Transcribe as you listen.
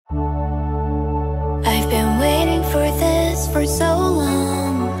for this for so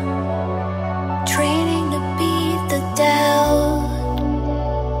long, training to beat the doubt.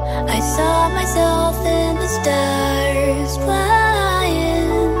 I saw myself in the stars,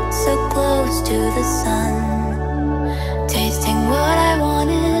 flying so close to the sun, tasting what I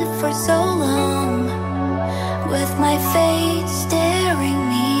wanted for so long, with my fate staring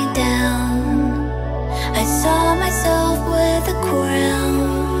me down. I saw myself with a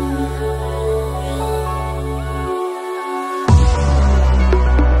crown.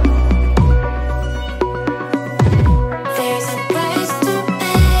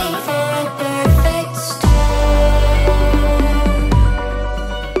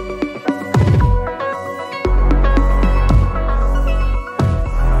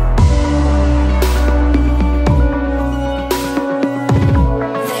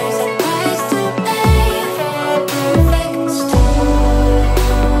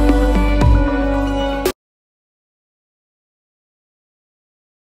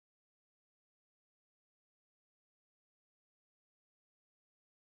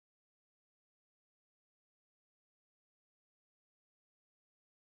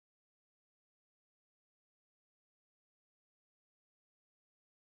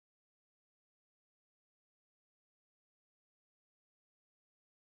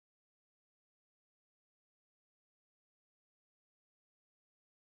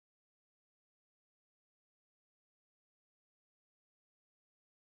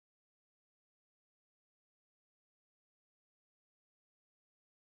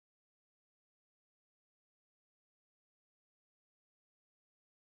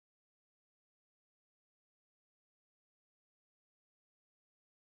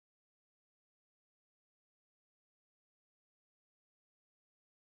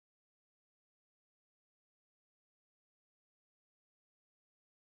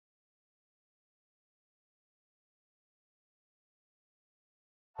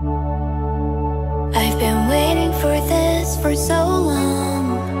 I've been waiting for this for so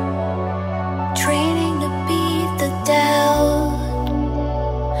long, training to beat the doubt.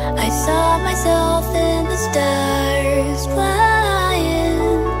 I saw myself in the stars,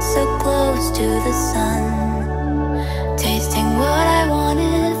 flying so close to the sun, tasting what I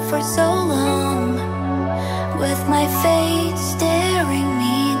wanted for so long, with my face